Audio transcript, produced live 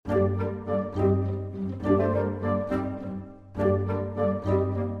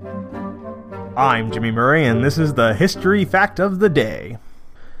I'm Jimmy Murray, and this is the History Fact of the Day.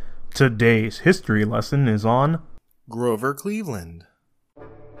 Today's history lesson is on Grover Cleveland.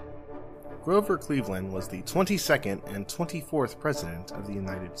 Grover Cleveland was the 22nd and 24th President of the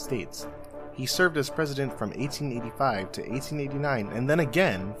United States. He served as president from 1885 to 1889, and then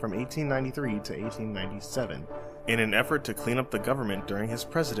again from 1893 to 1897. In an effort to clean up the government during his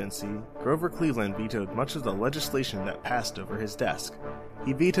presidency, Grover Cleveland vetoed much of the legislation that passed over his desk.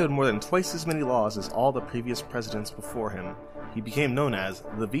 He vetoed more than twice as many laws as all the previous presidents before him. He became known as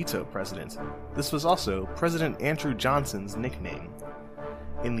the Veto President. This was also President Andrew Johnson's nickname.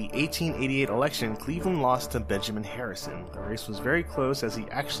 In the 1888 election, Cleveland lost to Benjamin Harrison. The race was very close as he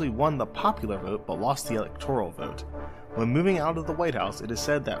actually won the popular vote but lost the electoral vote. When moving out of the White House, it is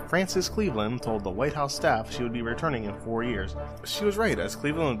said that Frances Cleveland told the White House staff she would be returning in 4 years. She was right, as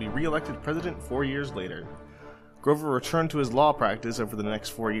Cleveland would be re-elected president 4 years later. Grover returned to his law practice over the next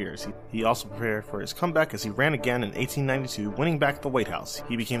 4 years. He also prepared for his comeback as he ran again in 1892, winning back the White House.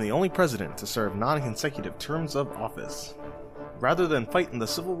 He became the only president to serve non-consecutive terms of office. Rather than fight in the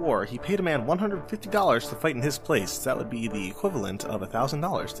Civil War, he paid a man $150 to fight in his place. That would be the equivalent of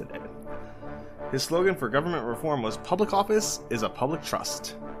 $1,000 today. His slogan for government reform was, "Public office is a public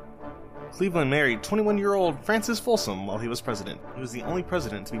trust." Cleveland married 21-year-old Frances Folsom while he was president. He was the only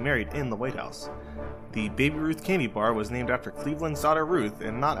president to be married in the White House. The Baby Ruth candy bar was named after Cleveland's daughter Ruth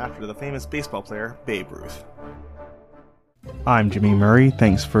and not after the famous baseball player Babe Ruth. I'm Jimmy Murray.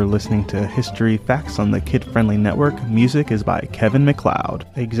 Thanks for listening to History Facts on the Kid Friendly Network. Music is by Kevin MacLeod.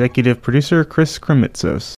 Executive producer Chris Kremitzos.